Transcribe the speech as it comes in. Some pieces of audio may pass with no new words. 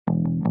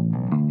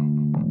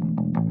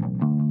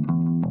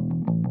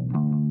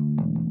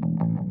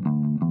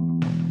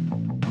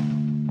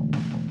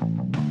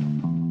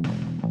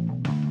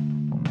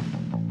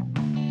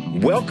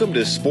Welcome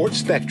to Sports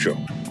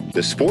Spectrum,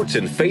 the sports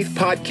and faith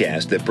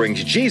podcast that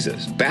brings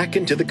Jesus back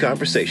into the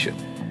conversation.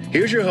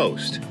 Here's your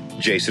host,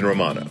 Jason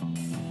Romano.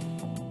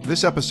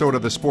 This episode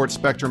of the Sports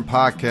Spectrum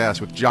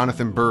podcast with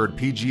Jonathan Byrd,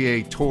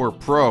 PGA Tour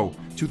Pro,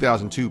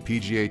 2002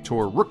 PGA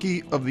Tour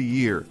Rookie of the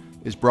Year,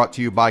 is brought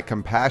to you by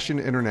Compassion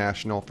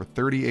International. For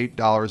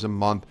 $38 a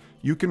month,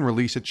 you can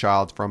release a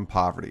child from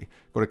poverty.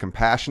 Go to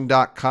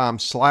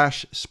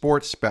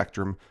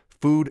compassion.com/sportsspectrum.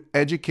 Food,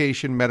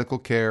 education, medical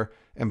care,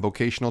 and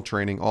vocational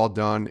training, all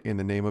done in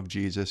the name of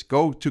Jesus.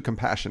 Go to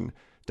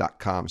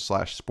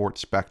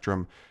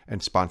compassion.com/sportsspectrum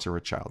and sponsor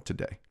a child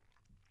today.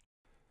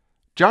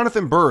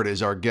 Jonathan Byrd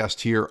is our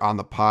guest here on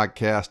the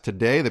podcast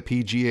today. The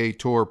PGA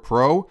Tour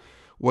Pro,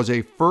 was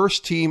a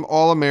first-team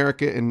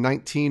All-America in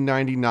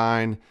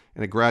 1999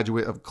 and a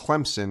graduate of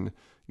Clemson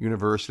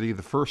University,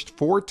 the first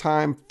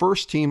four-time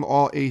first-team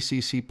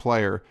All-ACC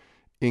player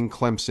in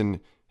Clemson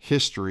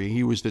history.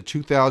 He was the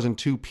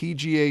 2002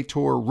 PGA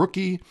Tour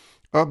Rookie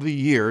of the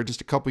Year, just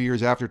a couple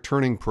years after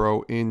turning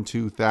pro in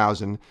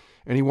 2000,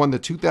 and he won the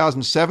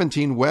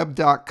 2017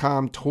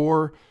 Web.com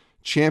Tour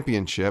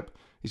Championship.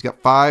 He's got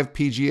 5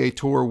 PGA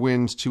Tour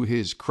wins to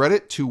his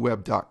credit, 2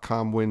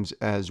 Web.com wins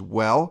as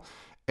well,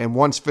 and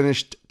once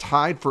finished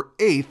tied for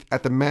 8th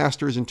at the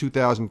Masters in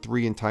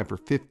 2003 and tied for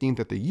 15th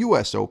at the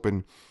U.S.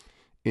 Open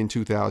in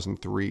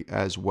 2003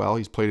 as well.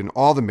 He's played in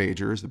all the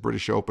majors, the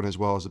British Open as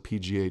well as the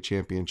PGA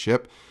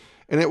Championship.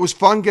 And it was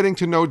fun getting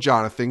to know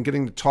Jonathan,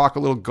 getting to talk a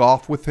little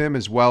golf with him,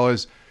 as well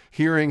as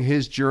hearing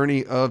his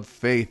journey of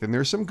faith. And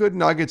there's some good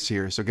nuggets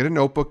here. So get a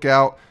notebook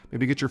out,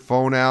 maybe get your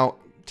phone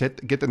out,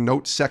 get the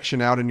notes section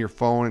out in your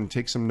phone and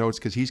take some notes,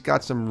 because he's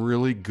got some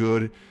really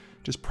good,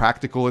 just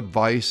practical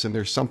advice. And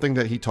there's something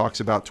that he talks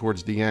about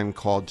towards the end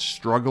called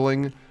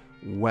struggling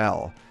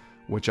well,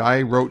 which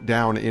I wrote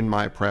down in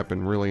my prep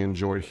and really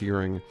enjoyed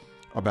hearing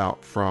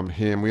about from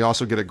him. We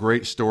also get a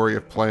great story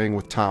of playing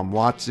with Tom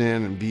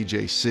Watson and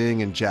Vijay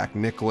Singh and Jack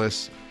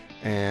Nicklaus,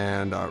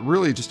 and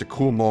really just a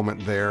cool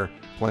moment there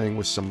playing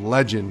with some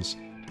legends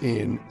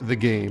in the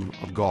game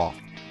of golf.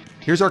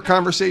 Here's our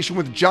conversation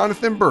with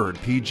Jonathan Byrd,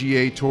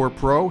 PGA Tour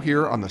Pro,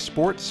 here on the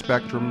Sports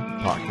Spectrum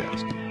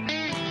podcast.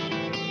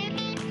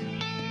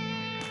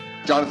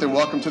 Jonathan,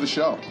 welcome to the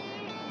show.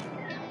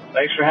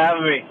 Thanks for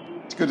having me.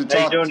 It's good to talk.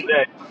 How you doing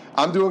today?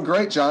 I'm doing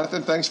great,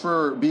 Jonathan. Thanks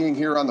for being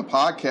here on the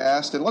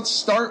podcast. And let's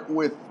start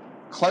with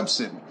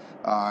Clemson.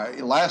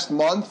 Last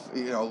month,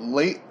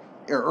 late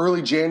or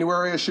early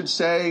January, I should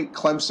say,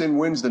 Clemson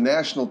wins the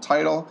national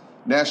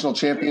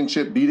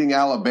championship, beating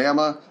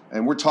Alabama.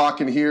 And we're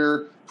talking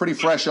here pretty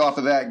fresh off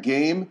of that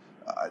game.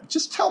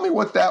 Just tell me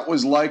what that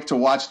was like to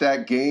watch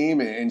that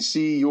game and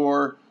see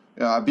your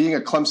being a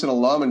Clemson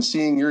alum and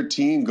seeing your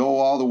team go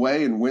all the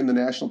way and win the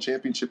national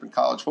championship in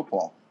college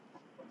football.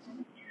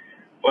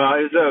 Well,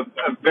 it was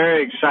a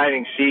very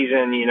exciting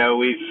season. We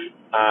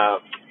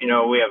have,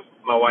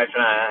 my wife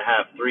and I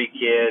have 3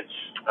 kids,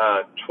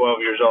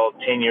 12 years old,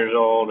 10 years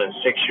old, and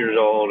 6 years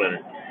old.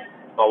 And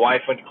my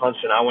wife went to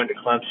Clemson. I went to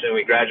Clemson.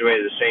 We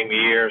graduated the same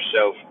year.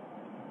 So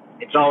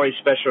it's always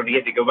special to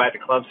get to go back to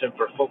Clemson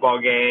for football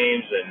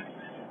games. And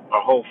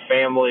our whole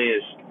family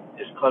is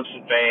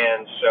Clemson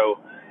fans. So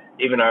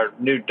even our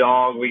new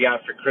dog we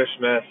got for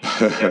Christmas,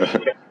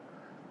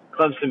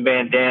 Clemson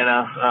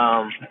bandana.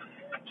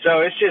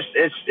 So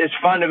it's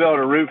fun to be able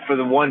to root for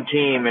the one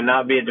team and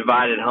not be a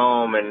divided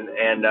home. And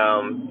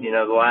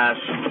the last,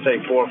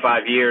 say, 4 or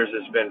 5 years,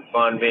 it's been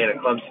fun being a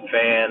Clemson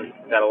fan.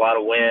 Got a lot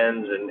of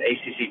wins and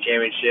ACC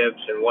championships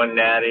and one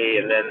natty.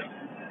 And then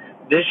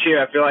this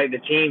year, I feel like the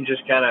team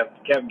just kind of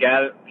kept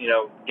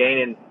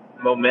gaining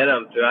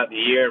momentum throughout the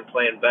year and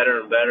playing better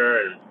and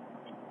better. And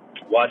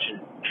watching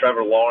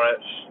Trevor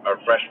Lawrence, our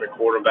freshman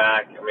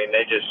quarterback,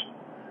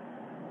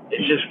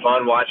 it's just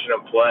fun watching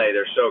them play.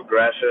 They're so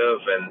aggressive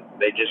and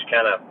they just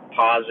kind of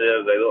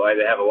positive. They look like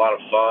they have a lot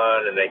of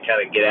fun and they kind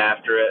of get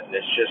after it. And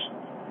it's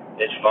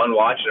fun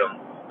watching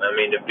them. To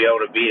be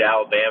able to beat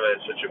Alabama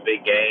in such a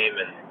big game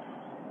and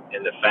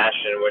in the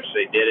fashion in which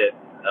they did it,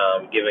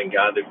 giving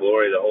God the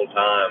glory the whole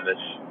time.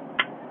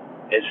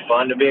 It's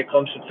fun to be a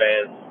Clemson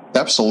fan.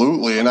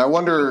 Absolutely. And I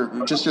wonder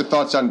just your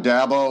thoughts on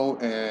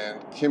Dabo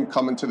and him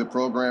coming to the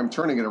program,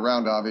 turning it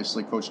around,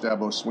 obviously, Coach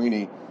Dabo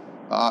Swinney.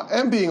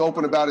 And being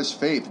open about his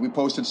faith. We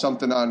posted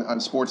something on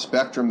Sports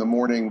Spectrum the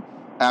morning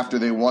after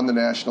they won the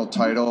national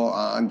title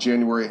on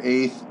January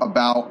 8th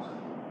about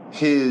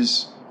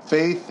his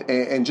faith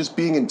and just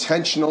being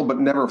intentional but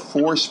never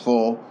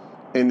forceful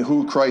in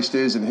who Christ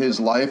is in his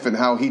life and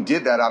how he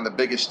did that on the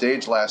biggest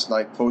stage last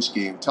night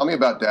post-game. Tell me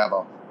about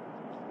Dabo.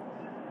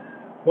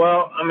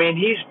 Well,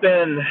 he's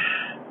been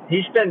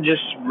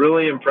just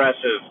really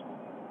impressive,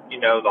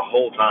 the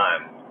whole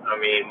time.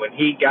 When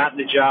he got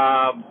the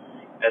job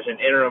as an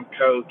interim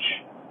coach,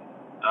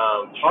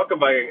 talk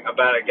about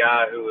a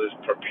guy who was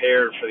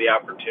prepared for the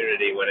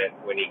opportunity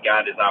when he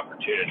got his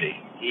opportunity.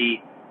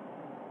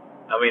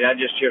 I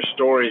just hear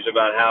stories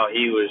about how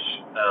he was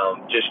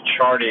just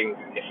charting.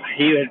 If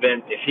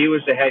he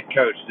was the head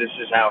coach, this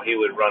is how he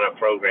would run a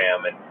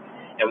program.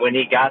 And when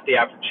he got the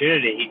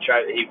opportunity,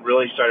 he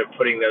really started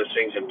putting those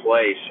things in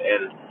place.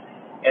 And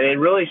And it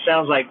really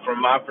sounds like, from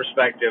my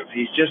perspective,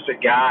 he's just a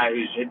guy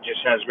who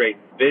just has great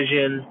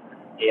vision.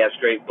 He has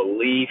great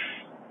belief.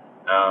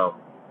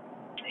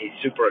 He's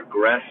super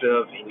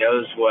aggressive. He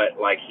knows what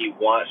he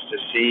wants to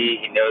see.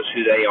 He knows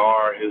who they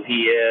are, who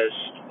he is.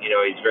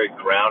 He's very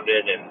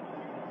grounded and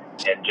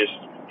just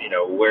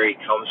where he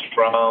comes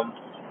from,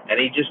 and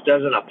he just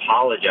doesn't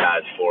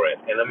apologize for it.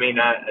 And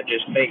I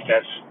just think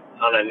that's,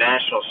 on a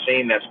national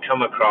scene, that's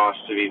come across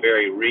to be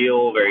very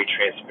real, very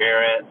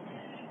transparent,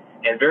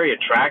 and very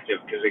attractive,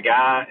 because the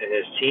guy and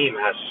his team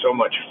has so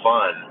much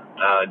fun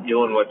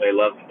doing what they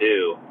love to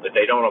do, but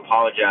they don't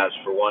apologize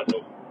for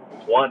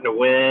wanting to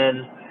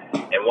win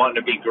and wanting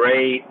to be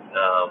great.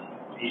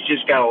 He's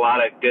just got a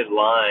lot of good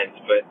lines,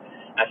 but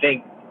I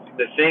think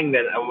the thing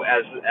that,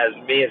 as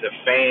me as a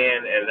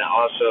fan and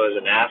also as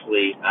an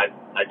athlete, I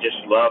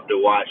just love to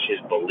watch his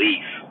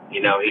belief.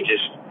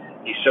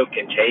 He's so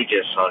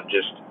contagious on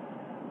just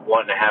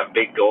wanting to have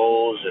big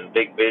goals and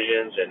big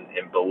visions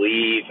and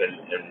believe and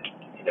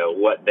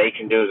what they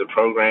can do as a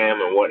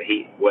program and what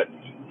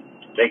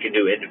they can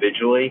do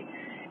individually,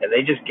 and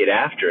they just get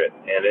after it,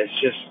 and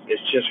it's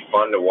just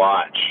fun to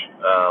watch.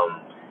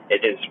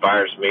 It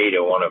inspires me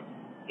to want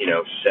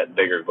to set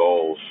bigger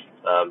goals,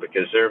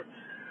 because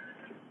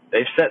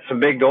they've set some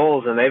big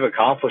goals and they've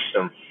accomplished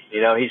them.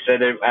 He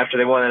said after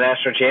they won the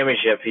national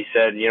championship, he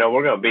said,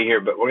 we're going to be here,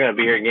 but we're going to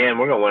be here again.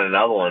 We're going to win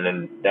another one.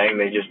 And dang,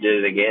 they just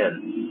did it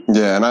again.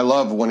 Yeah. And I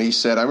love when he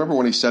said, I remember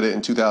when he said it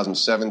in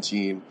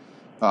 2017,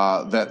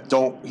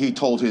 he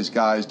told his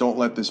guys, don't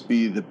let this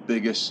be the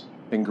biggest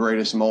and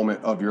greatest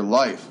moment of your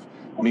life.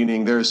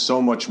 Meaning there's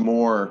so much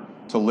more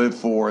to live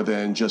for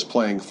than just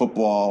playing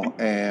football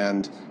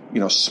and,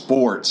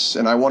 sports.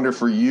 And I wonder,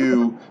 for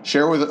you,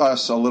 share with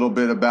us a little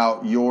bit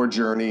about your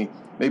journey,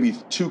 maybe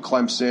to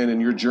Clemson, and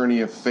your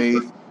journey of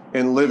faith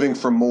and living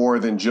for more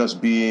than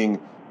just being,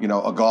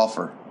 a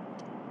golfer.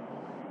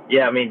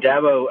 Yeah,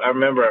 Dabo, I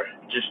remember,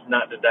 just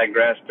not to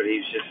digress, but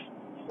he's just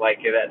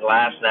like in that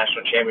last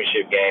national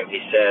championship game, he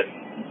said,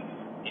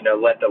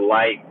 let the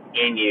light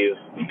in you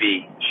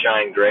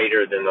shine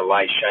greater than the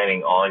light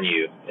shining on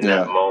you in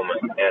that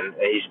moment. And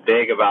he's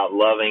big about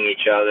loving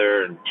each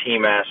other and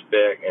team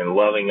aspect and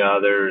loving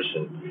others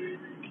and,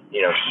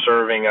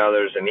 serving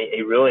others. And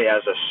he really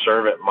has a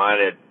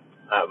servant-minded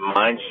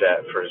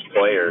mindset for his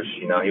players.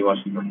 He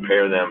wants to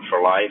prepare them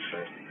for life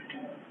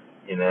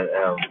and,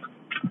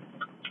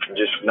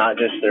 just not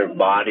just their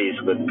bodies,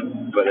 but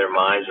their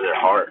minds and their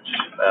hearts.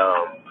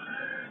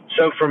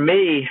 So for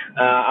me,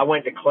 I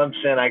went to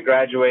Clemson. I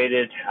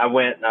graduated. I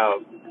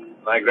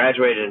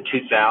graduated in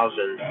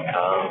 2000.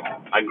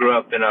 I grew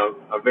up in a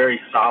very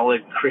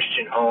solid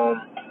Christian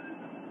home.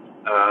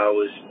 I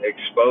was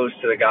exposed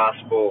to the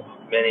gospel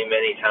many,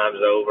 many times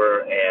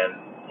over, and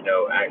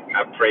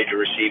I prayed to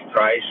receive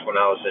Christ when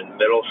I was in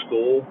middle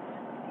school.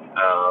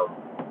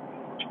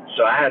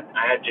 So I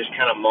had just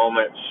kind of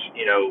moments,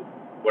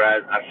 where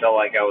I felt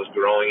like I was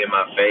growing in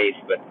my faith.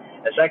 But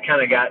as I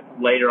kind of got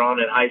later on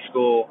in high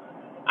school,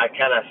 I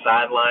kind of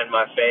sidelined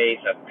my faith.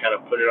 I kind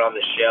of put it on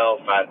the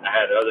shelf. I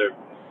had other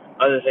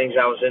things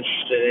I was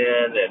interested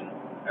in, and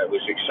I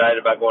was excited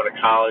about going to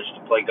college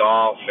to play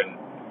golf and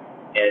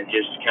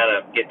just kind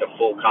of get the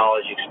full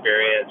college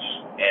experience.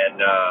 And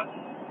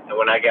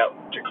when I got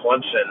to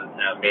Clemson,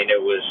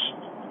 it was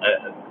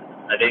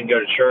I didn't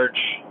go to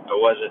church. I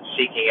wasn't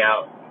seeking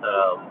out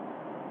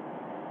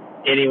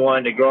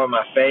anyone to grow in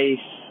my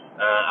faith.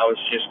 I was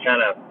just kind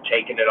of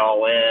taking it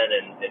all in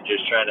and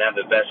just trying to have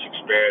the best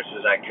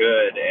experiences I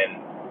could. And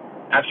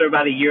after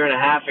about a year and a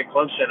half at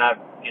Clemson, I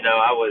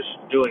was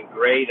doing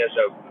great as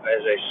a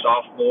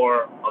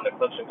sophomore on the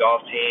Clemson golf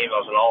team. I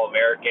was an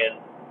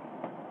All-American.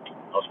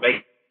 I was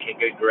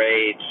making good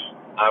grades.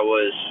 I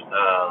was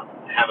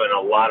having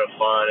a lot of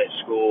fun at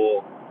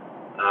school,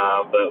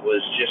 but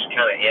was just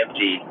kind of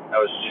empty.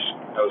 I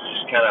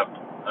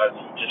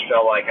just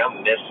felt like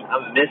I'm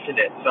missing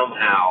it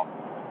somehow.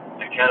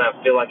 I kind of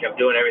feel like I'm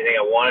doing everything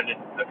I wanted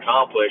to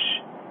accomplish,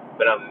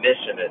 but I'm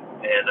missing it.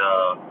 And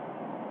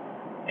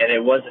it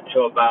wasn't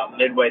until about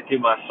midway through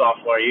my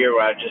sophomore year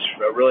where I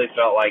really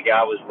felt like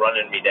God was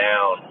running me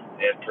down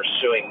and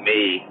pursuing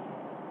me,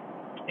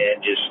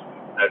 and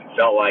I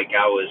felt like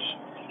I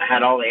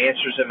had all the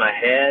answers in my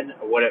head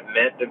of what it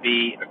meant to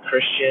be a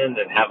Christian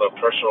and have a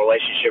personal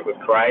relationship with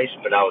Christ,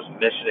 but I was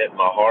missing it in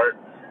my heart.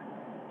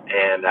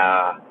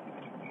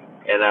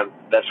 And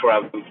that's where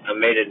I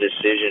made a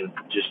decision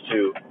just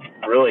to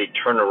really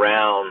turn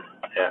around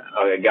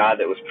a God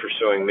that was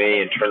pursuing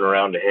me and turn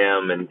around to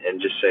Him and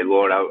just say,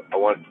 Lord, I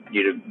want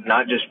you to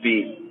not just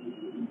be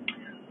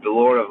the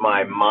Lord of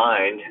my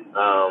mind,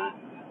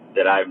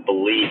 that I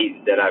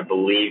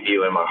believe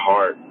you in my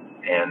heart,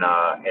 and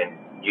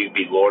you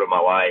be Lord of my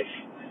life,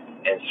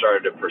 and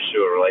started to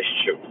pursue a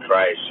relationship with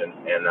Christ.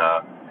 And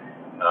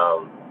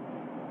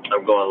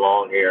I'm going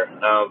long here,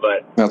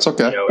 but that's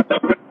okay.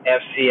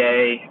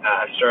 FCA,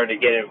 I started to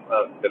get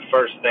the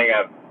first thing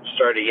I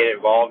started to get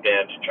involved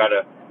in to try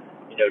to,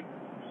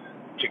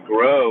 to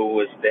grow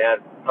was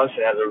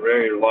Clemson has a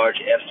very large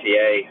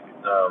FCA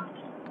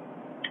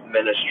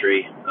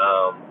ministry,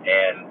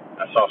 and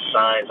I saw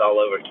signs all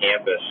over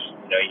campus.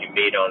 You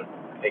meet on,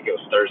 I think it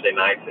was Thursday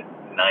nights at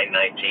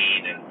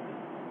 9:19, and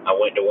I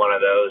went to one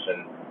of those,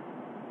 and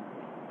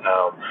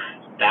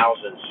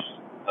thousands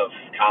of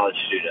college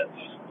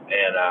students.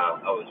 And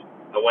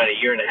I went a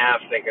year and a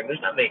half thinking there's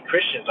not many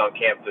Christians on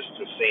campus,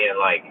 to seeing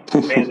like,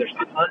 man, there's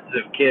tons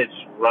of kids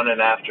running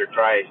after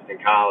Christ in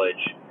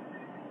college,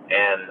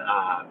 and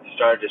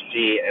started to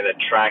see an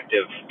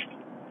attractive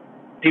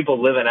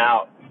people living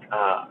out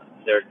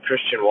their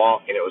Christian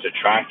walk, and it was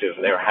attractive,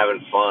 and they were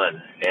having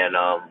fun. And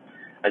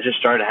I just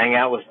started to hang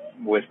out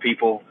with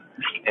people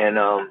and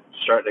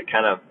started to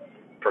kind of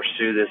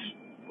pursue this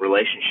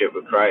relationship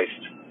with Christ.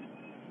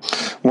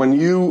 When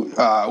you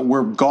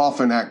were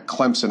golfing at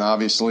Clemson,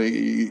 obviously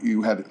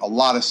you had a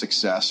lot of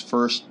success.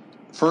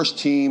 First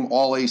team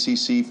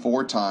All-ACC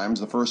 4 times,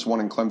 the first one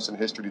in Clemson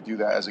history to do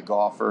that as a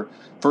golfer.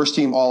 First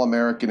team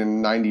All-American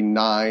in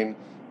 '99,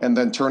 and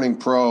then turning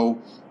pro,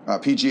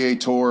 PGA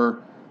Tour,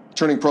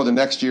 turning pro the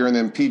next year, and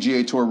then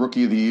PGA Tour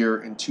Rookie of the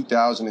Year in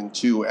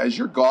 2002. As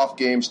your golf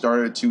game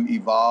started to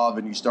evolve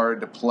and you started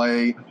to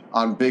play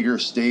on bigger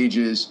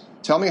stages,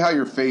 tell me how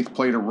your faith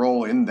played a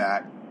role in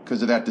that,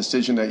 because of that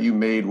decision that you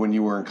made when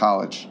you were in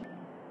college.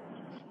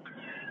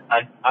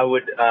 I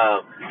would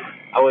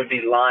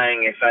be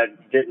lying if I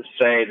didn't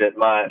say that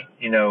my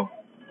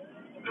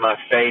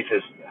faith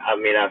is. I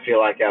mean, I feel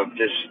like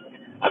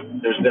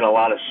there's been a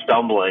lot of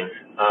stumbling,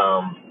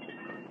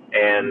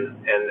 and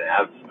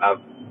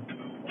I've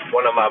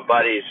one of my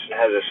buddies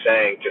has a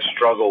saying, to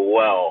struggle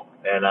well,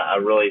 and I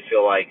really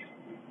feel like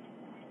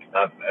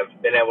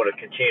I've been able to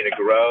continue to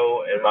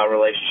grow in my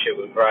relationship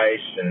with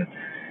Christ and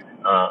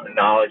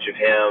knowledge of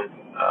Him.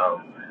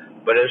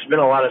 But there's been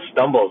a lot of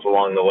stumbles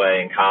along the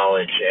way in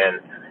college, and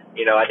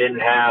I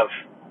didn't have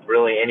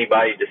really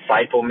anybody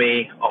disciple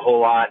me a whole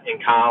lot in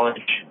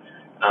college.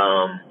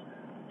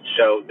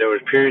 So there were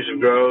periods of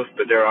growth,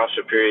 but there were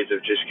also periods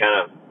of just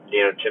kind of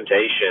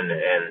temptation,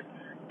 and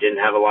didn't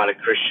have a lot of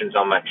Christians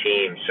on my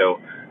team. So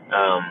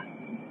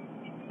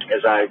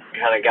as I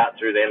kind of got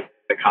through the end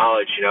of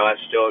college, I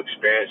still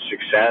experienced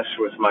success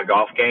with my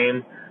golf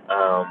game,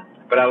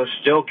 but I was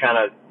still kind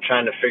of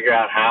trying to figure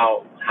out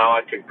how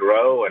I could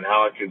grow and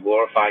how I could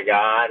glorify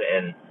God,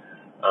 and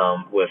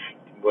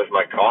with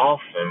my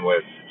golf and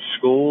with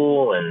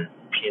school, and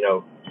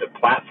the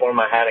platform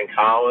I had in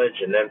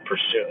college, and then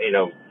pursue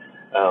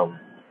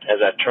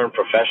as I turned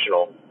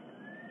professional.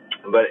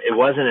 But it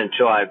wasn't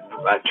until I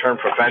turned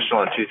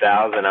professional in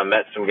 2000, I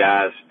met some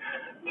guys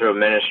through a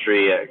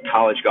ministry, a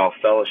College Golf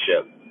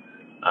Fellowship,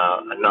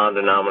 a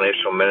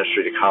non-denominational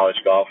ministry to college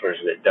golfers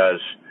that does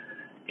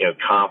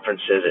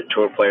conferences at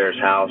tour players'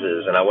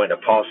 houses. And I went to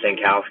Paul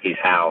Stankowski's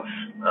house.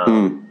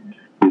 I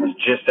was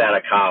just out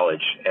of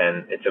college,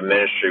 and it's a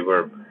ministry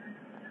where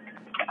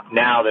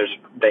now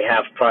they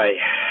have probably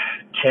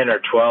 10 or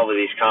 12 of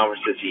these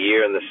conferences a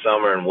year in the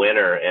summer and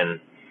winter. And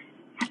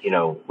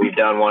we've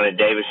done one at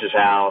Davis's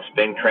house.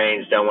 Ben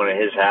Crane's done one at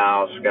his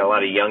house. We've got a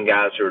lot of young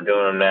guys who are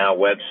doing them now.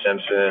 Webb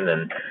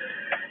Simpson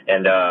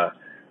and there are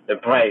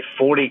probably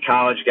 40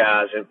 college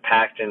guys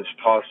packed in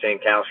Paul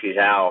Stankowski's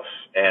house,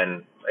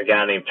 and a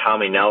guy named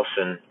Tommy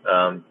Nelson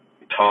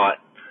taught.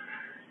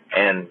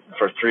 And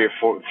for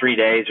 3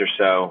 days or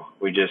so,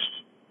 we just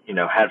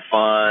had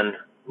fun,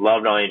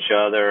 loved on each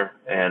other,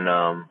 and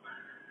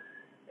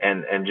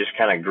just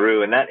kind of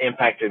grew. And that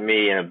impacted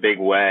me in a big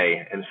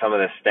way. And some of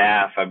the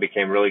staff I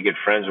became really good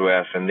friends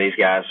with, and these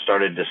guys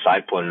started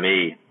discipling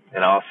me.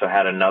 And I also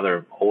had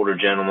another older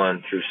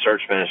gentleman through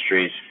Search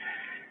Ministries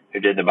who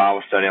did the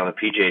Bible study on the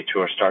PGA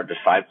Tour start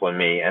discipling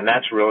me. And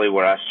that's really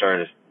where I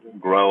started to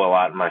grow a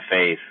lot in my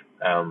faith.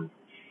 I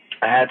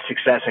had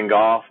success in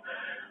golf,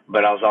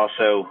 but I was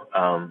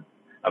also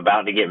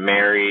about to get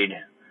married,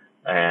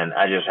 and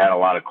I just had a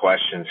lot of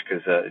questions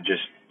because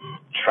just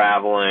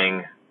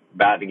traveling,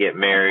 about to get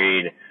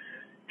married,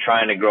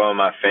 trying to grow in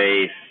my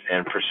faith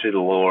and pursue the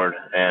Lord.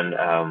 And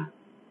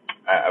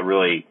I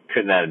really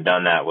couldn't have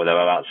done that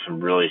without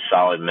some really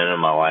solid men in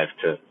my life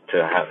to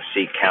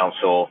seek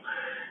counsel,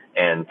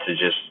 and to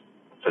just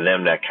for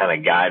them to kind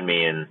of guide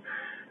me in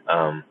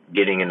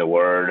getting in the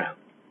Word,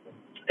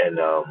 and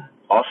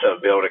also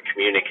be able to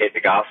communicate the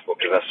gospel,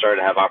 because I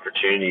started to have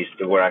opportunities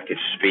to where I could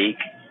speak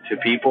to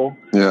people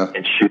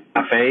and share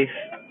my faith.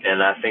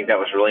 And I think that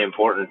was really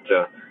important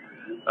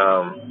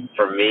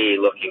for me,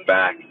 looking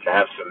back, to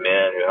have some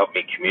men who helped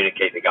me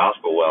communicate the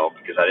gospel well,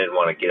 because I didn't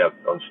want to get up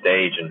on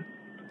stage and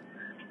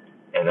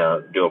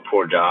do a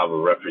poor job of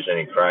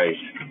representing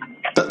Christ.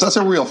 That's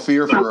a real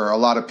fear for a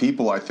lot of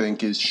people, I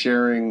think, is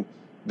sharing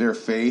their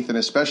faith, and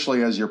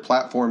especially as your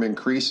platform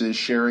increases,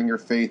 sharing your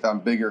faith on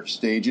bigger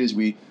stages.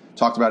 We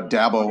talked about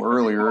Dabo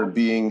earlier, and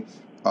being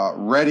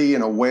ready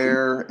and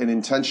aware and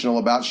intentional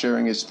about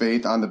sharing his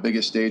faith on the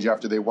biggest stage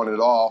after they won it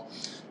all.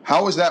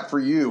 How was that for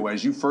you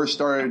as you first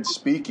started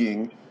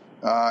speaking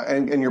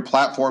and your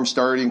platform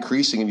started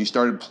increasing and you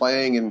started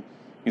playing in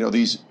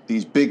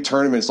these big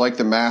tournaments like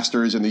the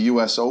Masters and the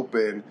U.S.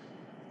 Open?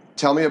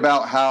 Tell me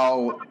about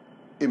how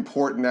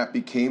important that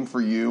became for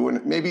you,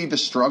 and maybe the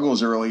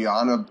struggles early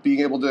on of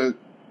being able to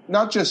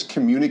not just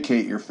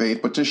communicate your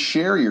faith, but to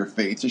share your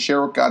faith, to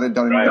share what God had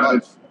done in your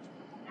life?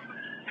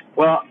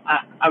 Well,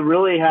 I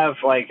really have,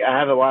 I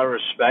have a lot of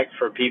respect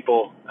for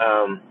people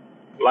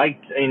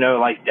like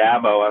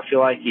Dabo. I feel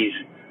like he's,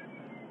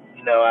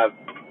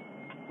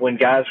 when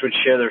guys would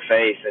share their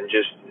faith and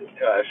just,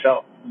 it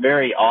felt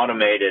very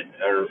automated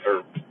or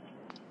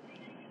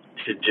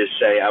to just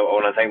say, I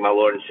want to thank my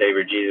Lord and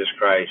Savior, Jesus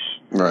Christ.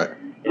 Right.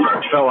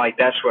 It felt like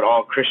that's what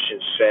all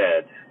Christians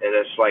said, and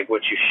it's like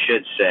what you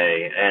should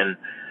say. And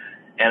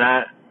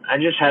I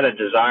just had a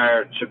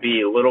desire to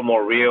be a little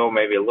more real,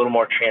 maybe a little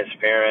more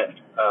transparent.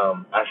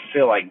 I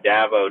feel like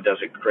Dabo does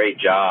a great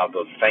job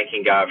of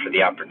thanking God for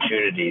the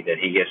opportunity that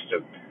he gets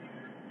to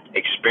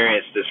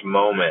experience this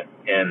moment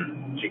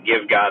and to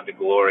give God the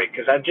glory,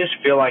 because I just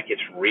feel like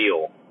it's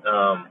real.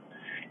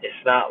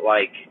 It's not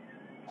like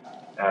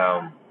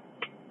I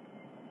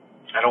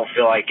don't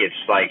feel like it's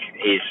like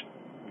he's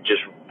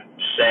just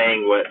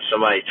saying what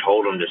somebody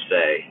told him to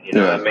say.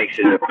 It makes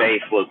his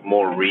faith look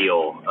more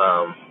real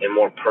and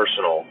more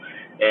personal.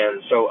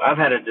 And so I've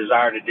had a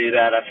desire to do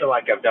that. I feel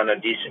like I've done a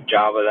decent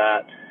job of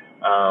that.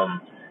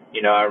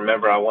 I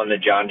remember I won the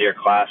John Deere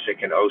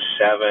Classic in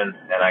 '07,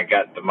 and I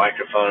got the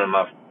microphone in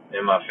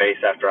my face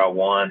after I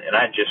won, and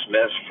I just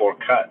missed 4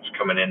 cuts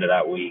coming into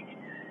that week.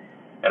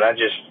 And I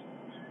just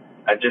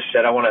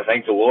said, I want to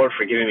thank the Lord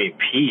for giving me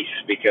peace,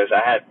 because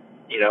I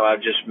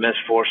just missed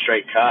 4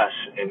 straight cuts,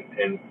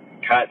 and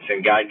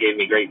God gave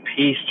me great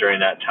peace during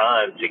that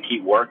time to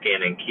keep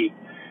working and keep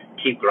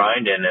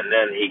grinding. And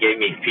then he gave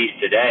me peace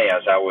today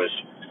as I was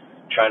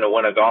trying to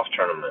win a golf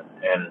tournament.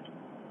 And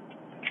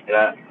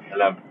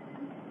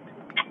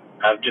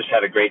I've just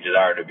had a great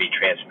desire to be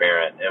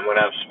transparent. And when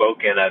I've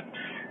spoken, I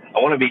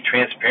want to be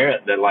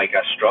transparent that, I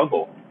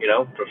struggle.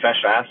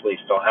 Professional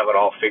athletes don't have it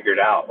all figured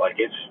out.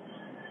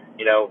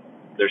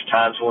 There's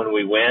times when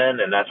we win,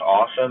 and that's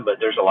awesome, but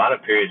there's a lot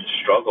of periods of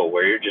struggle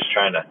where you're just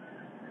trying to,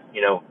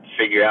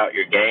 figure out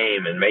your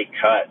game and make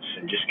cuts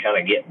and just kind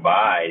of get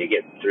by to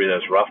get through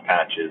those rough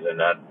patches.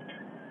 And I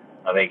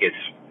think it's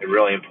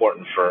really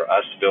important for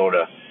us to be able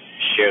to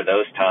share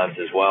those times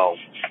as well.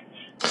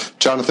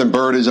 Jonathan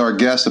Byrd is our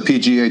guest, the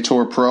PGA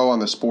Tour Pro on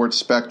the Sports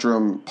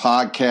Spectrum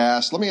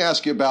podcast. Let me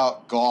ask you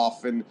about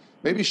golf and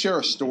maybe share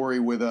a story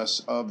with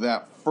us of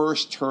that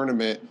first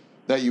tournament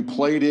that you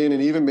played in,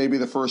 and even maybe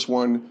the first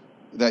one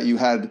that you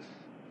had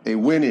a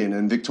win in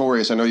and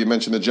victorious. I know you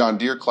mentioned the John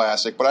Deere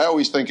Classic, but I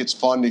always think it's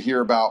fun to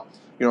hear about,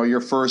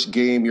 your first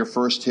game, your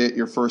first hit,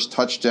 your first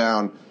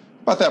touchdown,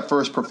 about that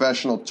first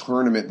professional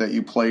tournament that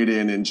you played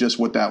in and just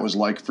what that was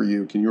like for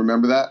you. Can you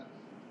remember that?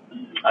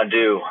 I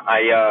do.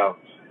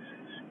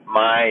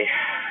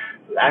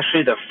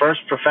 Actually the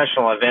first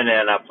professional event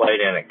I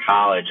played in at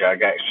college, I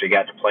actually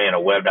got to play in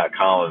a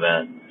web.com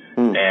event.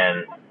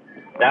 And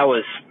that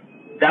was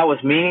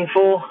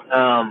meaningful.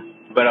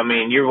 But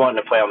you're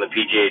wanting to play on the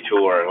PGA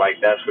Tour,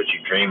 that's what you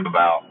dream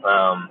about.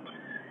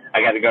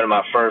 I got to go to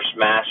my first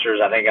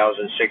Masters. I think I was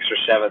in 6th or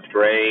 7th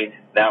grade.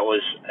 That was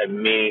a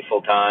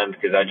meaningful time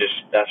because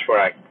that's where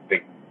I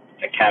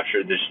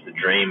captured the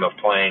dream of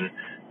playing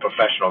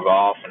professional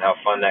golf and how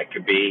fun that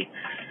could be.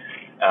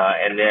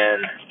 And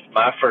then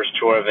my first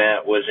tour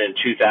event was in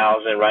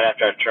 2000. Right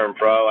after I turned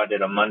pro, I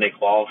did a Monday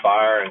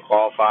qualifier and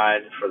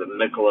qualified for the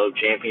Michelob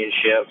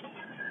Championship.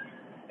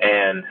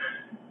 And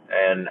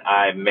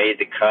I made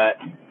the cut.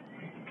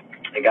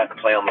 I got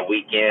to play on the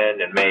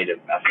weekend and made,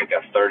 I think,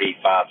 a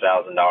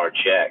 $35,000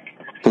 check,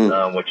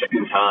 which at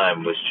the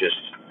time was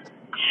just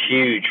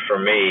huge for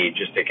me,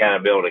 just to kind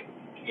of be able to,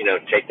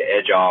 take the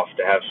edge off,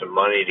 to have some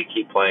money to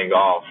keep playing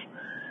golf.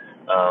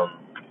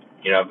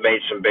 I've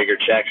made some bigger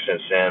checks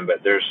since then,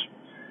 but there's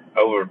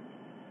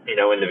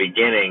in the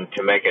beginning,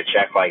 to make a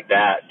check like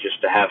that, just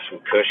to have some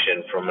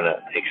cushion from an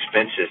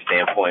expenses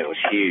standpoint was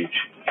huge.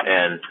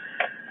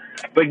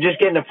 But just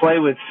getting to play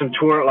with some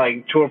tour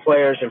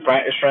players and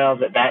practice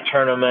rounds at that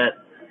tournament,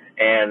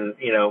 and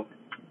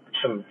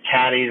some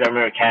caddies. I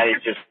remember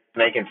caddies just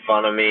making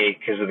fun of me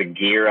because of the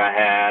gear I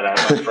had. I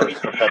had my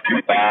first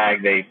professional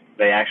bag.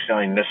 They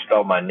accidentally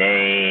misspelled my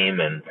name,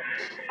 and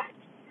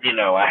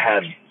I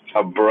had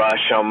a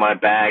brush on my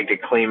bag to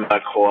clean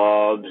my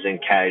clubs,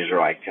 and caddies were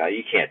like, oh,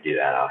 "You can't do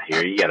that out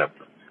here. You gotta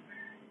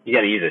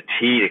use a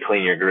tee to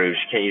clean your grooves.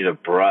 You can't use a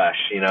brush."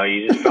 You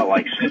just felt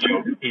like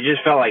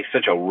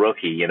such a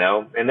rookie,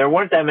 And there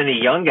weren't that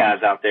many young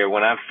guys out there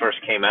when I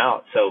first came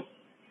out, so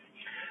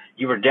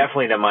you were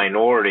definitely the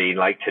minority.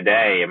 Like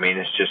today,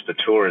 it's just the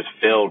tour is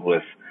filled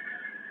with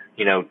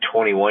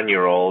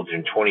 21-year-olds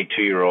and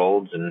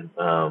 22-year-olds, and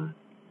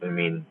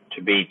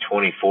to be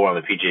 24 on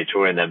the PGA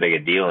Tour isn't that big a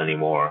deal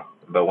anymore.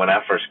 But when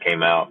I first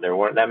came out, there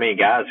weren't that many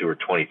guys who were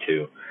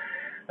 22.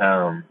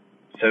 So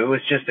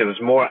it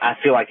was more, I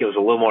feel like it was a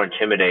little more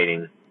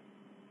intimidating.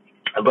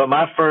 But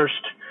my first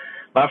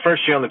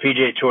year on the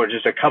PGA Tour,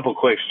 just a couple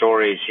quick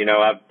stories.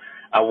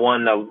 I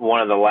won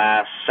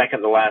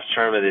second to last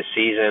tournament of this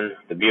season,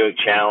 the Buick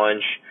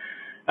Challenge.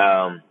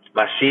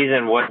 My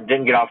season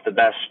didn't get off the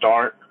best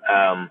start.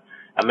 I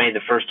made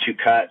the first 2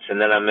 cuts, and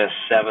then I missed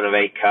 7 of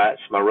 8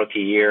 cuts my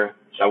rookie year.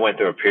 So I went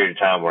through a period of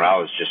time where I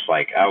was just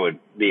like, I would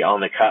be on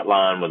the cut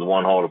line with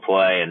one hole to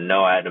play and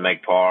know I had to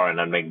make par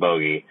and I'd make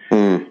bogey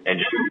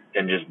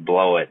and just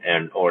blow it,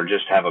 or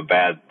just have a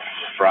bad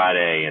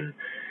Friday, and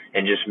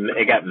just,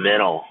 it got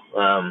mental.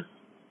 And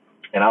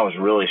I was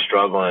really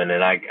struggling,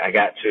 and I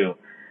got to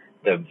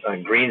the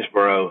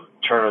Greensboro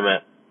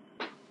tournament,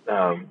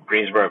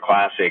 Greensboro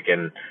Classic,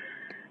 and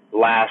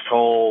last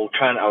hole,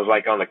 I was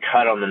like on the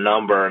cut on the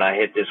number, and I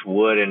hit this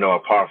wood into a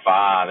par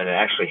 5, and it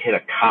actually hit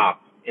a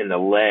cop in the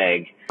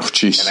leg. Oh,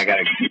 jeez. And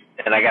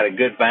I got a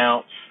good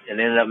bounce and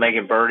ended up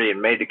making birdie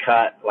and made the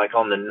cut like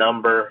on the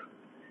number.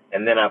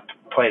 And then I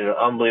played an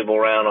unbelievable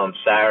round on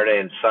Saturday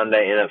and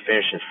Sunday, ended up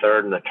finishing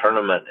third in the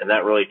tournament, and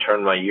that really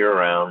turned my year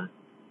around.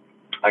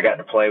 I got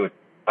to play with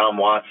Tom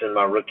Watson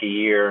my rookie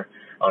year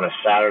on a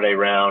Saturday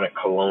round at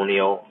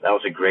Colonial. That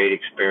was a great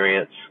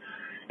experience.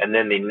 And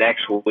then the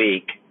next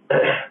week,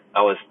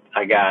 I was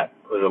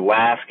the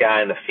last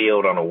guy in the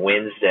field on a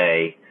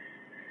Wednesday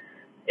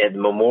at the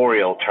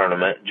Memorial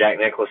Tournament, Jack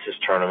Nicklaus's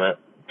tournament.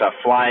 So I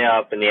fly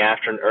up in the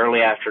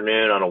early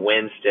afternoon on a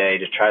Wednesday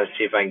to try to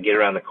see if I can get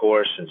around the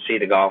course and see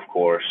the golf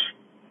course.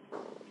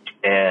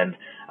 And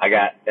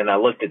I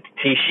looked at the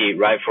tee sheet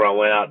right before I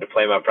went out to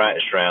play my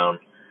practice round,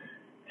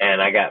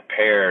 and I got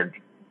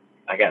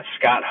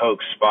Scott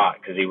Hoke's spot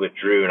because he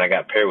withdrew, and I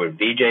got paired with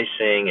Vijay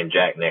Singh and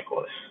Jack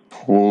Nicklaus.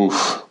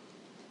 Oof.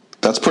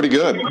 That's pretty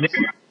good.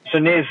 So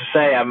needless to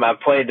say, I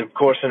played the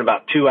course in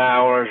about 2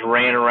 hours,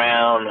 ran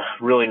around,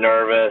 really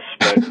nervous,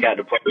 but got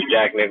to play with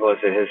Jack Nicklaus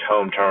at his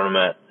home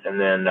tournament. And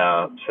then,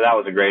 so that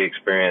was a great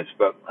experience.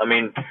 But, I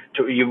mean,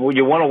 you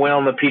want to win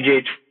on the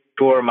PGA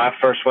Tour. My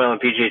first win on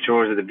the PGA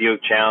Tour was at the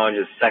Buick Challenge,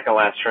 the second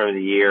last term of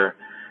the year.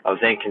 I was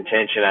in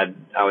contention.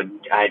 I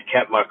had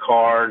kept my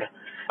card.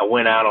 I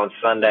went out on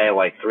Sunday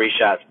like 2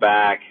 shots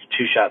back,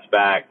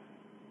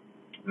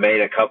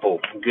 made a couple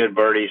good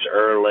birdies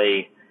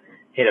early,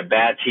 hit a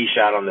bad tee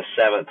shot on the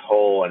 7th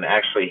hole, and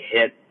actually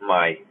hit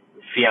my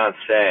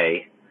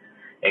fiance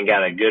and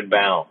got a good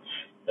bounce.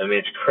 I mean,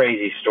 it's a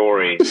crazy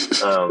story.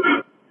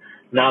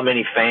 Not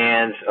many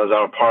fans. I was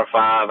on a par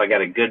 5. I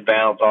got a good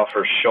bounce off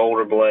her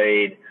shoulder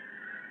blade,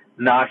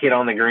 knock it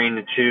on the green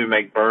to 2,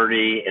 make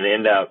birdie, and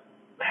end up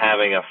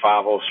having a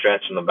 5-hole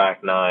stretch in the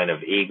back 9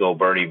 of eagle,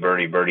 birdie,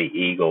 birdie, birdie,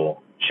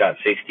 eagle. Shot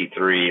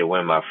 63 to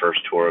win my first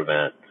tour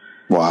event.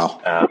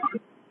 Wow.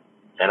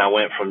 And I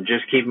went from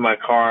just keeping my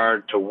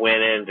card to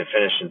winning to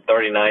finishing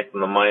 39th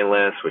on the money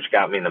list, which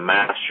got me in the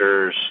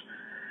Masters.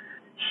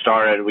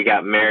 We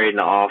got married in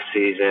the off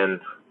season,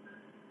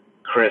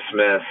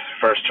 Christmas,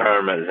 first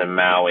tournament was in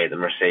Maui at the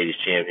Mercedes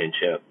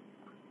Championship.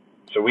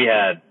 So we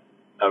had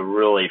a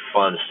really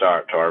fun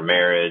start to our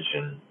marriage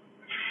and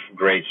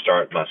great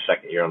start my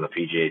second year on the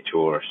PGA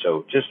Tour.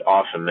 So just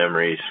awesome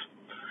memories.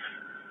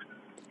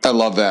 I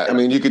love that. I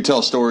mean, you could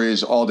tell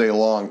stories all day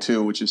long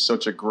too, which is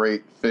such a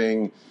great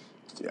thing.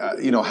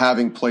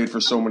 Having played for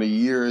so many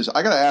years,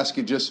 I got to ask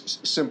you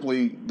just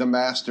simply, the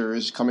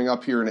Masters coming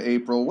up here in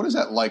April. What is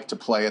that like to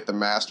play at the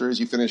Masters?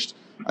 You finished,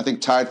 I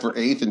think, tied for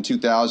 8th in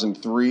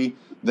 2003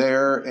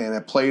 there, and I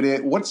played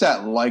it. What's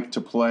that like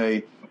to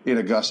play in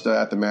Augusta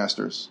at the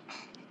Masters?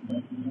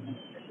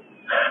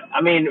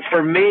 I mean,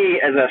 for me,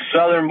 as a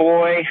Southern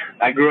boy,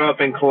 I grew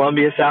up in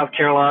Columbia, South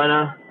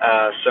Carolina,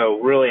 so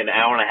really an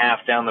hour and a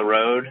half down the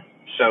road.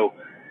 So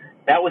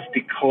that was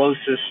the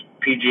closest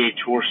PGA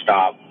Tour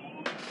stop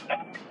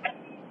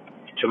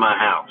to my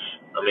house.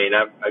 I mean,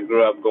 I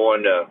grew up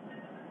going to,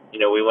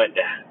 we went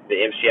to the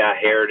MCI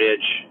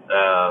Heritage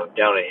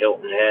down at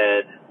Hilton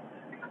Head.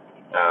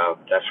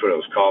 That's what it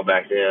was called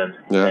back then.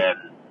 Yeah. And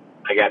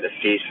I got to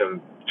see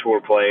some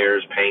tour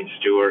players, Payne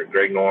Stewart,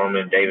 Greg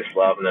Norman, Davis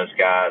Love, and those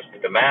guys.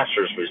 But the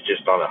Masters was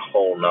just on a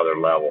whole nother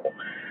level.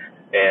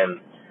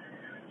 And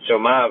so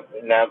my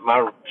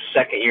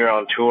second year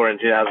on tour in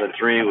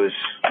 2003 was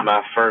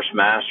my first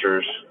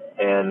Masters,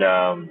 and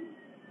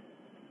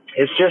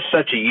it's just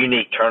such a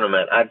unique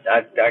tournament.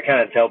 I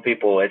kind of tell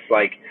people it's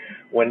like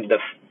when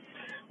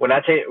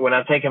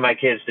I'm taking my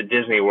kids to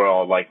Disney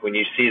World, like when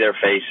you see their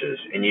faces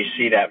and you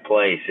see that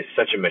place, it's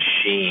such a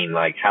machine,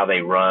 like how they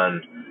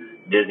run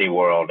Disney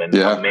World and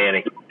how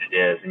manic it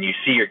is. And you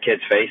see your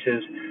kids'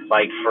 faces.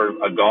 Like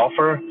for a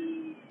golfer,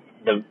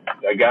 the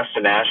Augusta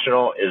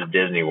National is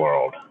Disney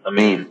World. I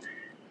mean,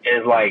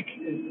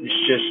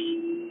 it's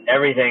just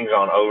everything's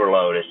on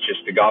overload. It's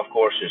just the golf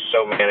course is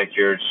so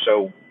manicured,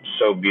 so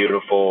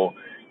beautiful.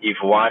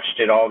 You've watched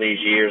it all these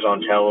years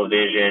on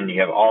television.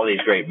 You have all these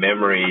great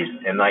memories.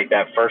 And like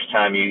that first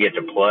time you get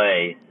to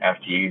play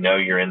after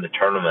you're in the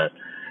tournament,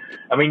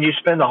 I mean, you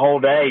spend the whole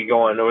day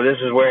going, oh, this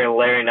is where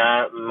Larry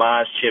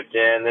Mize chipped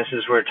in. This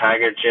is where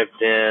Tiger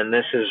chipped in.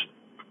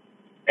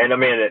 And I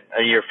mean,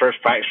 your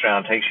first practice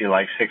round takes you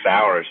like 6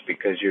 hours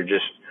because you're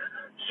just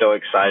so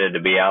excited to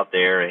be out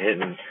there and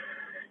hitting.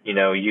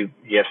 You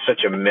have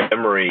such a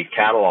memory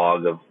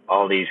catalog of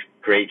all these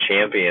great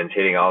champions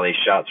hitting all these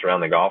shots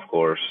around the golf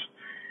course.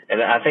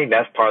 And I think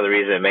that's part of the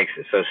reason it makes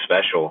it so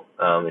special.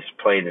 It's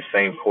played the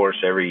same course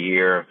every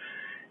year.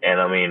 And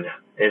I mean,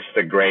 it's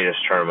the greatest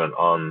tournament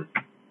on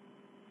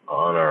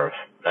earth.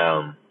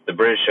 The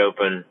British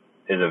Open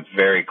a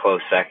very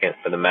close second,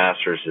 but the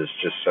Masters is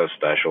just so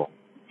special.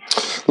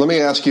 Let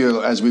me ask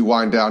you, as we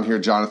wind down here,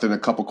 Jonathan, a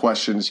couple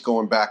questions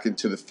going back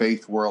into the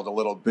faith world a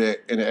little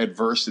bit. And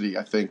adversity,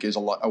 I think, is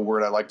a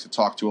word I like to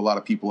talk to a lot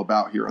of people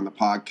about here on the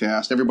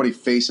podcast. Everybody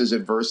faces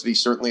adversity.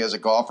 Certainly as a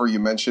golfer, you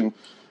mentioned,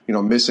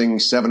 missing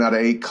 7 out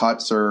of 8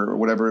 cuts or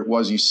whatever it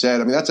was you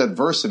said. I mean, that's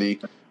adversity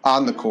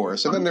on the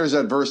course. And then there's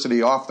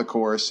adversity off the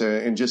course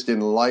and just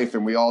in life.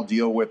 And we all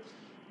deal with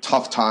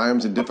tough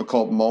times and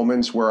difficult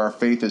moments where our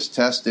faith is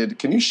tested.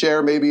 Can you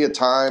share maybe a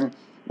time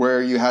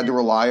where you had to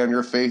rely on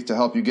your faith to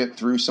help you get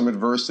through some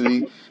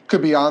adversity?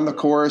 Could be on the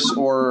course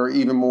or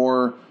even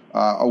more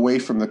away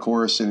from the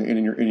course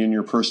in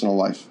your personal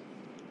life.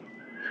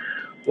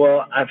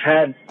 Well, I've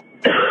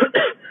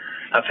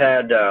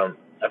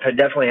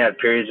definitely had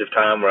periods of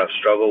time where I've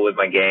struggled with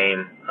my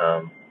game.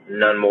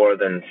 None more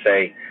than,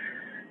 say,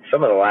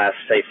 some of the last,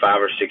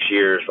 5 or 6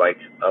 years. Like,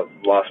 I've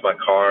lost my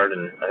card,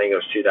 and I think it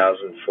was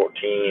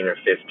 2014 or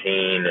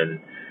 15, and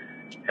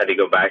had to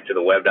go back to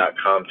the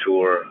web.com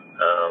tour.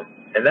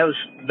 And those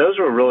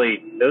were really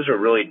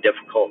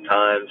difficult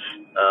times.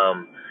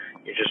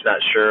 You're just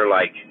not sure,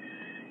 like,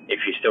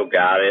 if you still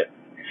got it,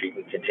 if you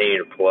can continue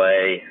to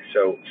play.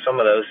 So some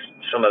of those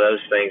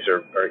things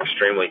are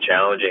extremely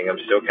challenging. I'm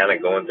still kind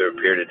of going through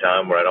a period of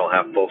time where I don't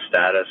have full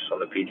status on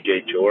the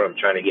PGA Tour. I'm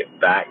trying to get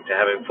back to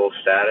having full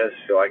status.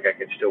 Feel like I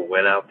can still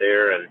win out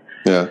there, and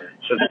so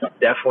that's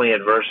definitely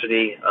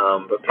adversity.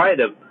 But probably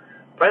the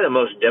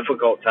most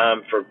difficult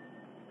time for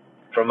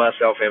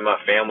myself and my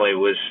family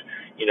was,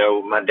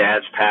 my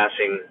dad's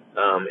passing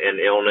and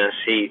illness.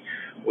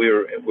 We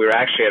were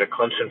actually at a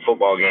Clemson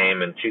football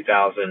game in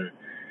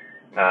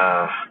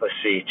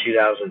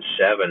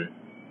 2007,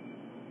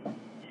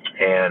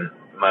 and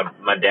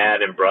my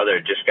dad and brother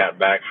just got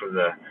back from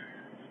the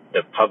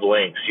Pub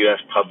Links,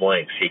 U.S. Pub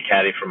Links. He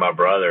caddied for my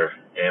brother,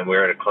 and we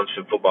were at a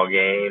Clemson football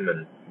game,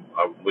 and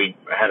we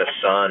had a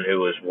son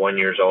who was 1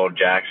 year old,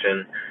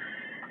 Jackson,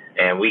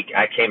 and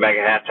I came back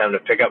at halftime to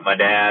pick up my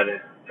dad and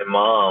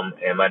mom,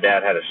 and my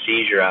dad had a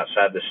seizure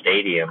outside the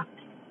stadium,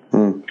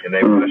 and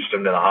they rushed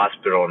him to the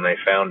hospital, and they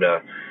found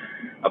a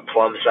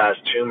plum-sized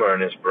tumor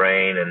in his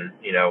brain, and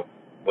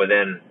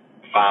within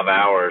 5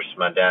 hours,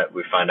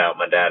 we find out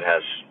my dad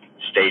has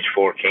stage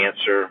 4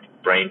 cancer,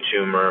 brain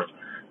tumor.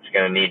 He's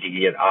going to need to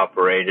get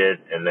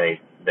operated, and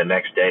the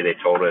next day they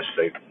told us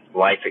the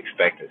life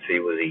expectancy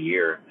was a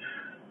year.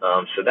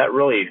 So that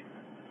really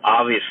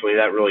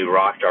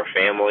rocked our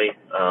family.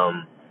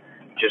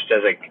 Just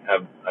as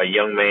a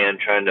young man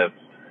trying to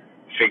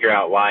figure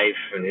out life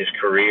and his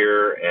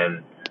career,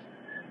 and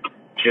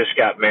just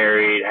got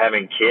married,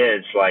 having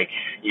kids, like,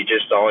 you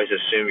just always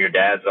assume your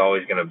dad's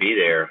always going to be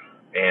there.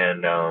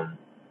 And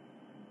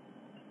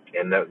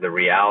the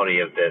reality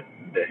of that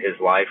his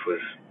life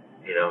was,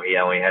 he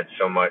only had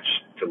so much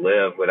to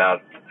live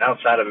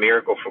outside a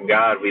miracle from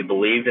God. We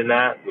believed in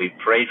that. We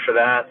prayed for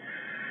that.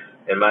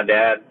 And my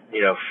dad,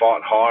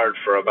 fought hard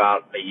for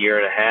about a year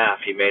and a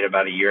half. He made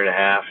about a year and a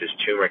half. His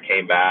tumor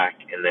came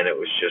back, and then it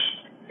was just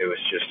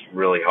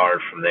really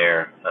hard from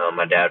there.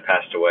 My dad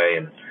passed away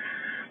in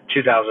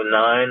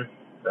 2009,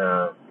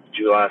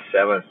 July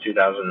 7th,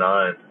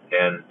 2009.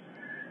 And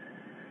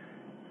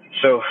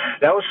so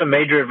that was some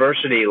major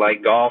adversity,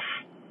 like golf.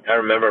 I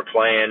remember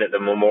playing at the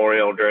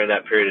Memorial during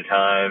that period of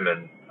time,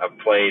 and I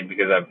played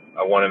because I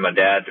wanted my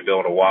dad to be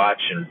able to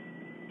watch, and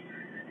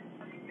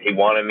he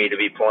wanted me to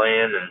be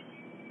playing,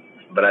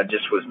 but I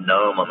just was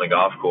numb on the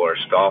golf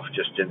course. Golf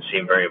just didn't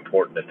seem very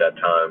important at that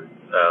time.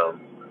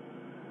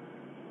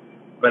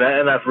 But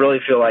I really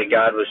feel like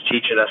God was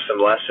teaching us some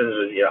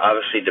lessons,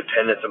 obviously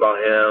dependence about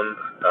Him,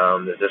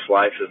 that this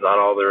life is not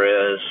all there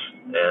is,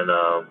 and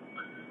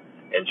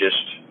just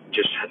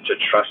to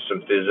trust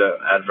Him through the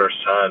adverse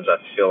times. I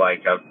feel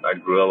like I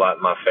grew a lot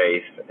in my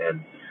faith,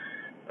 and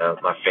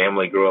my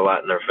family grew a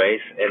lot in their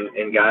faith,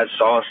 and God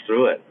saw us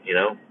through it.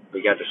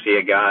 We got to see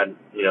a God,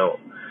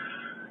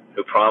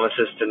 who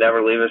promises to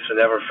never leave us and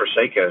never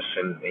forsake us,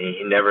 and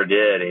He never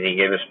did, and He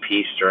gave us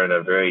peace during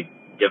a very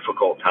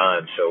difficult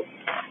time. So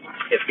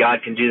if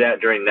God can do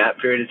that during that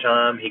period of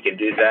time, He can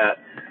do that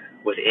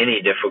with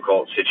any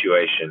difficult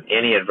situation,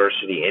 any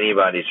adversity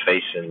anybody's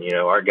facing.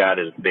 Our God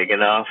is big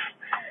enough,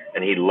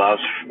 and He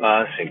loves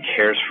us and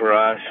cares for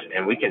us,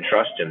 and we can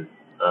trust Him.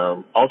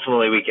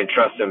 Ultimately, we can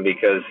trust Him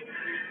because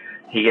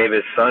He gave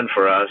His Son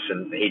for us,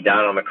 and He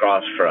died on the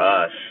cross for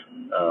us,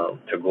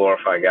 to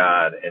glorify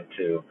God and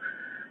to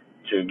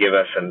give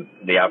us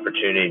the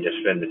opportunity to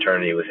spend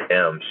eternity with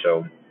Him.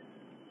 So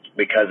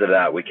because of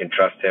that, we can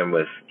trust Him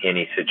with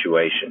any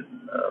situation.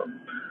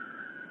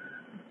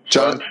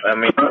 John,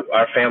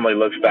 our family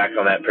looks back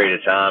on that period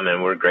of time,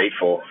 and we're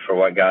grateful for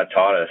what God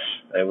taught us.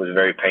 It was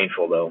very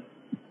painful, though.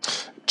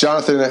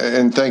 Jonathan,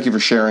 and thank you for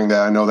sharing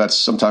that. I know that's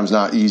sometimes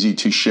not easy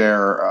to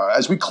share.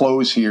 As we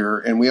close here,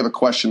 and we have a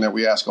question that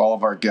we ask all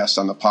of our guests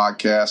on the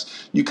podcast,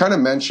 you kind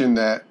of mentioned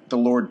that the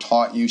Lord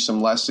taught you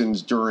some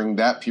lessons during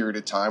that period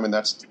of time, and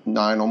that's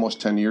 9, almost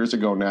 10 years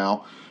ago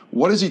now.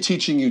 What is He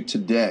teaching you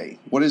today?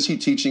 What is He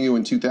teaching you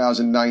in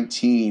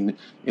 2019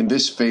 in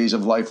this phase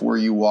of life where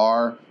you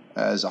are?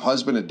 as a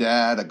husband, a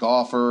dad, a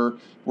golfer,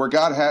 where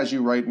God has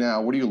you right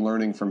now? What are you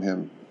learning from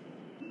him?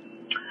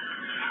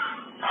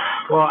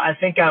 Well, I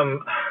think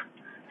some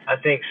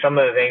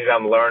of the things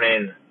I'm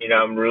learning,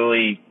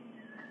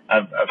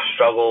 I've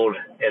struggled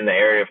in the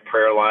area of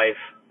prayer life,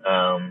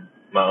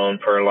 my own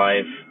prayer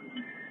life,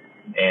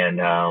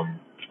 and I'm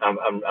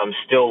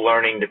still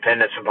learning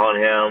dependence upon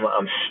him.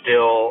 I'm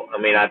still,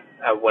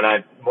 when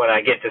I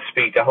get to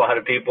speak to a lot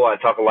of people, I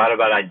talk a lot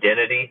about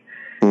identity,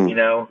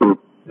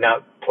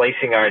 not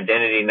placing our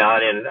identity,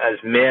 not in,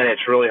 as men,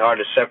 it's really hard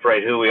to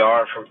separate who we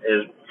are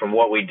from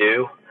what we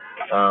do.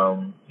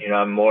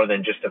 I'm more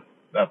than just a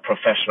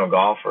professional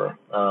golfer.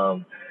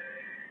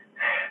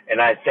 And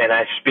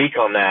I speak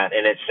on that,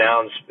 and it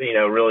sounds,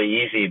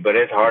 really easy, but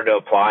it's hard to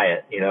apply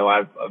it.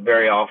 I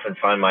very often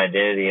find my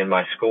identity in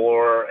my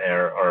score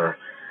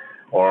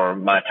or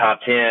my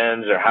top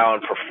tens, or how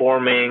I'm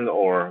performing,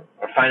 or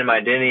finding my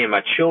identity in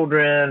my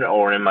children,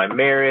 or in my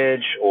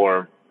marriage,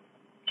 or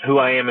who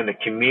I am in the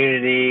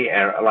community.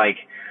 And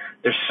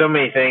there's so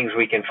many things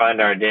we can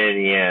find our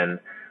identity in,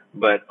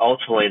 but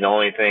ultimately the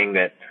only thing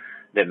that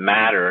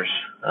matters,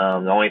 the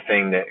only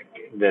thing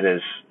that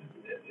is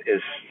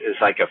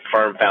like a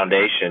firm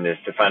foundation, is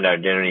to find our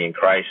identity in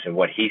Christ and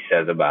what he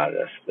says about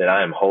us, that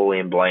I am holy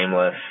and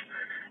blameless,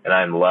 and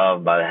I am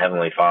loved by the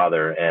Heavenly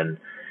Father. And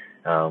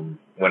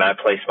when I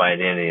place my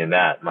identity in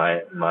that,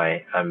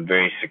 I'm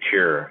very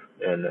secure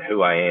in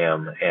who I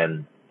am,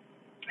 and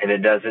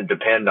it doesn't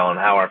depend on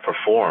how I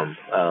perform.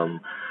 So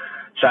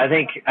I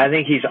think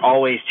he's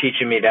always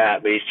teaching me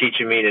that, but he's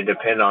teaching me to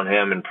depend on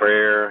him in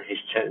prayer. He's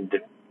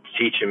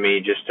teaching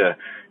me just to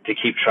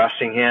keep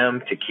trusting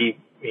him, to keep,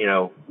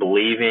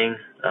 believing,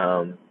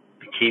 to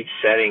keep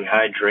setting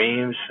high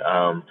dreams.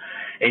 And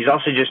he's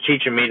also just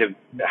teaching me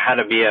how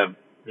to be a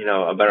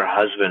better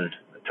husband,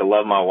 to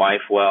love my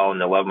wife well and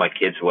to love my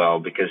kids well,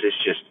 because it's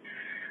just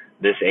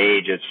this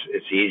age,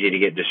 it's easy to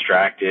get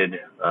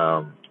distracted,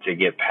 to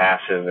get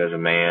passive as a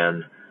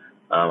man.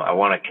 I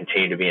want to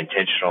continue to be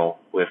intentional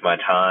with my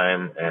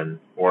time and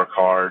work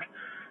hard.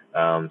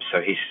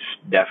 So he's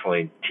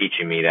definitely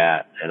teaching me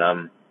that, and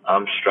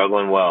I'm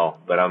struggling well,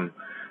 but I'm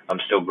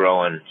still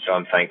growing, so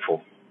I'm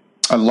thankful.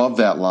 I love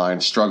that line,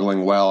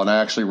 struggling well, and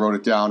I actually wrote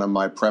it down in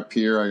my prep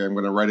here. I'm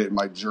going to write it in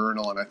my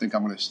journal, and I think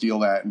I'm going to steal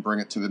that and bring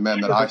it to the men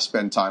that I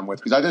spend time with,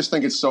 because I just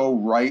think it's so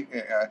right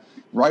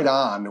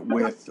on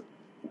with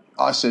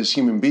us as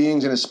human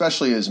beings, and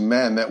especially as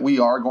men, that we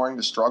are going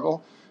to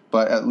struggle.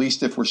 But at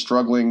least if we're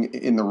struggling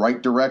in the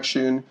right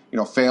direction,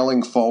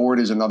 failing forward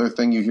is another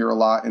thing you hear a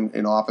lot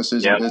in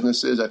offices and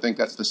businesses. I think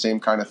that's the same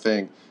kind of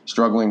thing,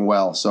 struggling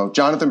well. So,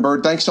 Jonathan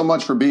Byrd, thanks so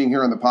much for being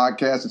here on the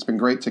podcast. It's been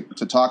great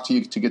to talk to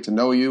you, to get to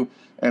know you,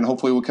 and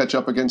hopefully we'll catch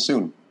up again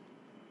soon.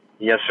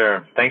 Yes,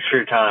 sir. Thanks for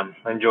your time.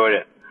 I enjoyed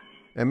it.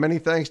 And many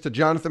thanks to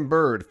Jonathan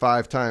Byrd,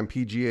 5-time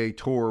PGA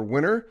Tour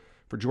winner,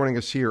 for joining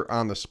us here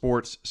on the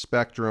Sports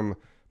Spectrum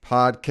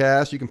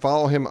podcast. You can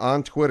follow him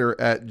on Twitter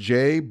at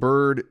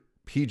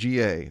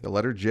JByrdPGA, the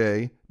letter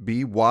J,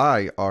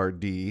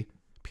 BYRD,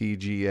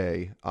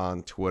 PGA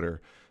on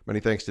Twitter. Many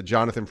thanks to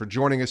Jonathan for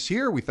joining us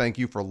here. We thank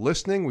you for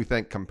listening. We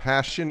thank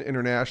Compassion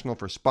International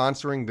for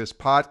sponsoring this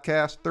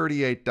podcast.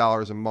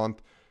 $38 a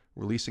month,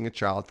 releasing a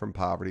child from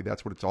poverty.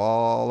 That's what it's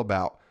all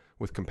about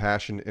with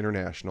Compassion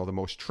International, the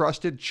most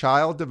trusted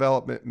child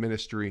development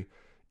ministry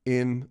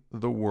in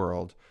the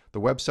world.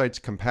 The website's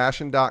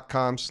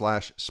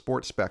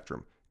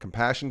compassion.com/sportspectrum.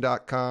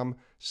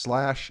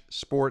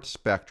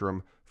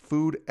 Compassion.com/sportspectrum.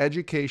 Food,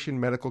 education,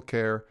 medical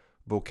care,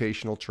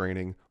 vocational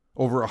training.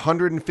 Over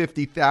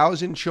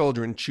 150,000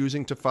 children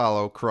choosing to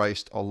follow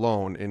Christ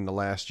alone in the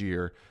last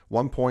year.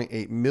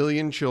 1.8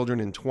 million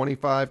children in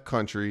 25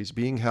 countries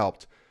being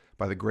helped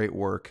by the great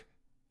work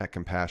at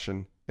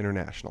Compassion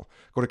International.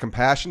 Go to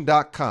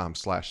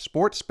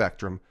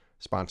compassion.com/sportspectrum.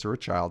 Sponsor a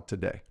child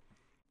today.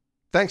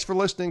 Thanks for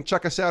listening.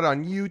 Check us out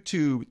on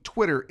YouTube,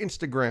 Twitter,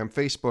 Instagram,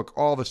 Facebook,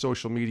 all the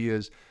social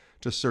medias.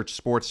 Just search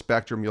Sports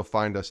Spectrum. You'll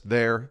find us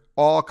there.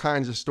 All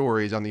kinds of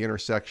stories on the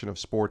intersection of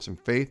sports and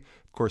faith.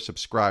 Of course,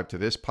 subscribe to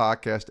this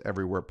podcast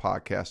everywhere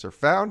podcasts are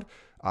found.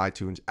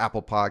 iTunes,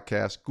 Apple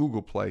Podcasts,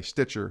 Google Play,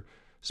 Stitcher,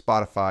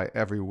 Spotify,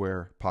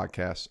 everywhere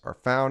podcasts are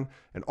found.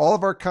 And all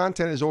of our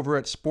content is over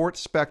at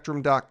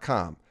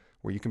sportspectrum.com,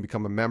 where you can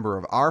become a member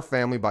of our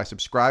family by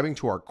subscribing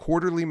to our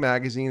quarterly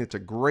magazine. It's a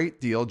great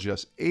deal,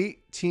 just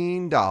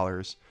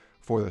 $18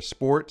 for the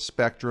Sports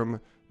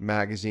Spectrum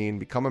magazine.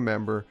 Become a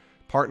member.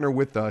 Partner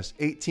with us,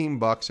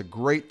 $18, a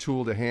great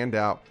tool to hand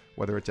out,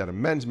 whether it's at a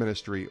men's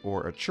ministry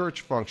or a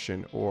church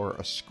function or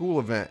a school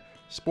event.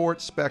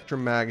 Sports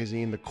Spectrum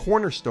magazine, the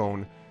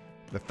cornerstone,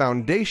 the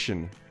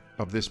foundation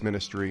of this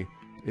ministry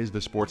is the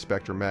Sports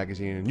Spectrum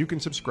magazine, and you can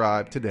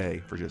subscribe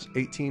today for just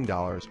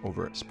 $18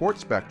 over at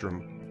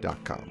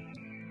sportspectrum.com.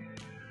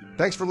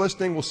 Thanks for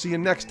listening. We'll see you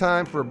next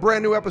time for a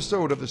brand new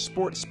episode of the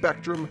Sports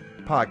Spectrum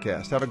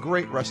podcast. Have a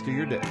great rest of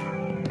your day.